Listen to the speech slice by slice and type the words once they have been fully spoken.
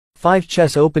5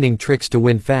 chess opening tricks to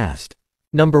win fast.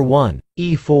 Number 1.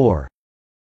 e4.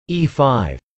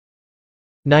 e5.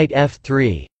 Knight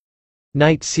f3.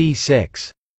 Knight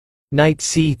c6. Knight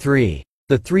c3.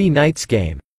 The three knights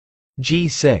game.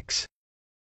 g6.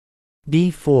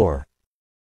 d4.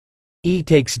 E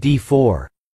takes d4.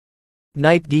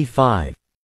 Knight d5.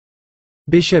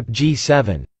 Bishop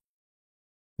g7.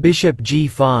 Bishop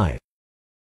g5.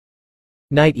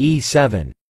 Knight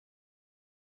e7.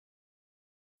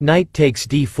 Knight takes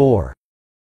d4.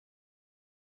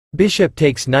 Bishop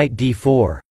takes knight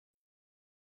d4.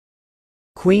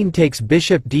 Queen takes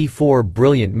bishop d4.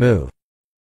 Brilliant move.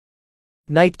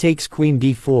 Knight takes queen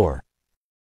d4.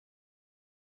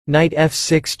 Knight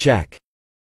f6 check.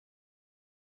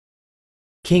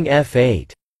 King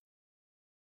f8.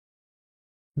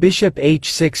 Bishop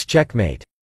h6 checkmate.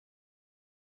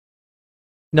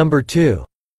 Number 2.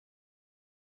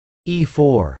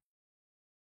 e4.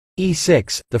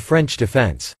 e6, the French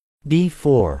defense.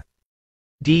 d4.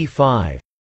 d5.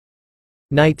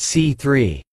 Knight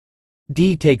c3.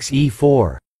 D takes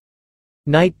e4.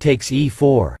 Knight takes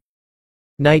e4.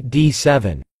 Knight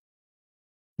d7.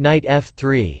 Knight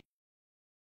f3.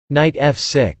 Knight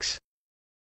f6.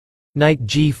 Knight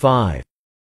g5.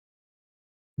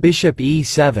 Bishop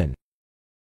e7.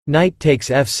 Knight takes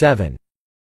f7.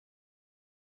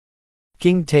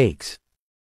 King takes.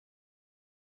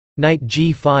 Knight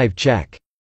g5 check.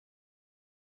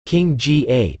 King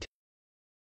g8.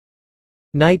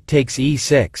 Knight takes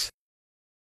e6.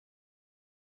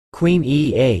 Queen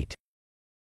e8.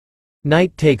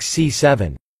 Knight takes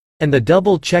c7. And the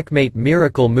double checkmate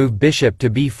miracle move bishop to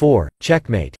b4,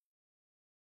 checkmate.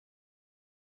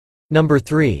 Number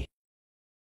 3.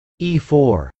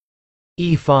 e4.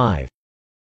 e5.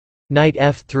 Knight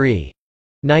f3.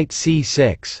 Knight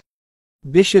c6.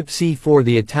 Bishop c4,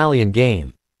 the Italian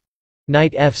game.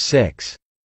 Knight f6.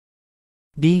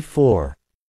 d4.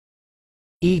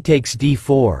 E takes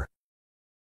d4.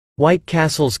 White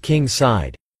castles king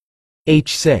side.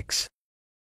 h6.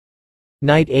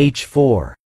 Knight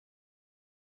h4.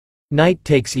 Knight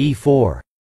takes e4.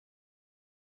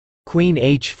 Queen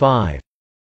h5.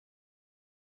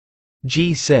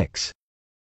 g6.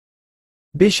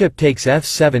 Bishop takes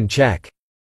f7 check.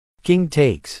 King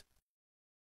takes.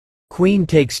 Queen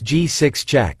takes g6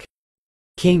 check.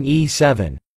 King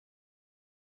e7.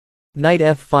 Knight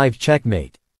f5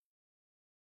 checkmate.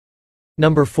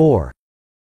 Number 4.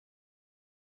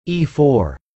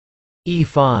 e4.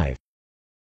 e5.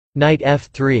 Knight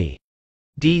f3.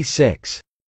 d6.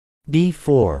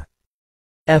 d4.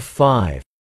 f5.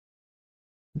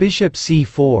 Bishop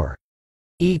c4.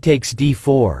 E takes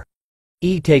d4.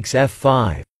 E takes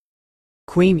f5.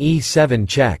 Queen e7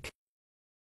 check.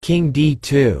 King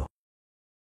d2.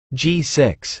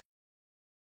 g6.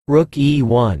 Rook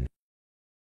e1.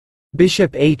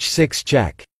 Bishop h6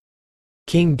 check.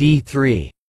 King d3.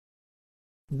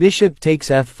 Bishop takes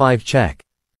f5 check.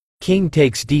 King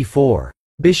takes d4.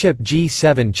 Bishop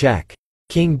g7 check.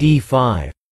 King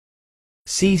d5.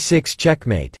 c6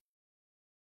 checkmate.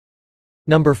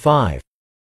 Number 5.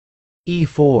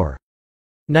 e4.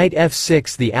 Knight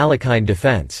f6, the Alekhine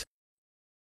defense.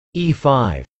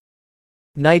 e5.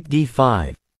 Knight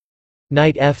d5.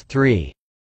 Knight f3.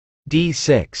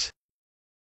 d6.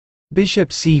 Bishop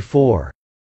c4.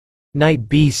 Knight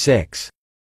b6.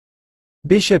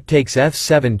 Bishop takes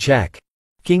f7 check.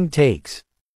 King takes.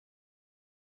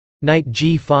 Knight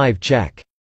g5 check.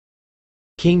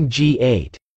 King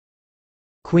g8.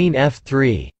 Queen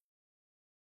f3.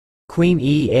 Queen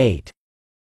e8.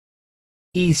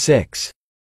 e6.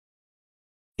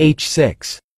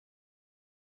 h6.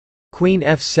 Queen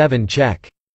f7 check.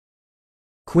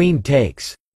 Queen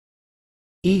takes.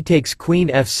 E takes queen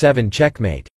f7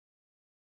 checkmate.